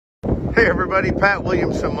Hey everybody, Pat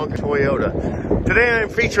Williamson, Monk Toyota. Today I'm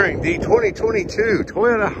featuring the 2022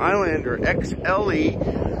 Toyota Highlander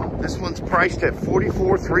XLE. This one's priced at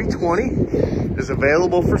 $44,320. Is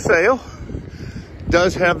available for sale.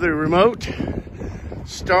 Does have the remote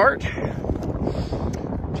start. Check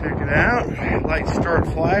it out. Lights start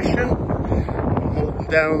flashing. Holding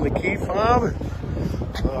down the key fob.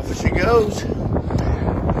 Off she goes.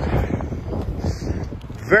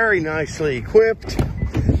 Very nicely equipped.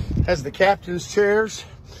 Has the captain's chairs.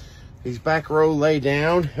 These back row lay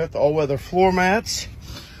down. Got the all-weather floor mats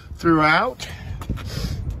throughout.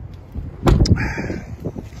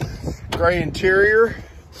 Gray interior.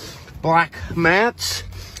 Black mats.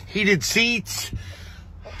 Heated seats.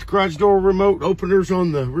 Garage door remote openers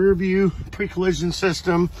on the rear view. Pre-collision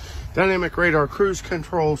system. Dynamic radar cruise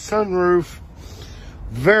control. Sunroof.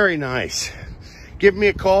 Very nice. Give me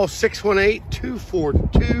a call,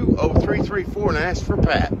 618-242-0334, and ask for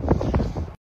Pat.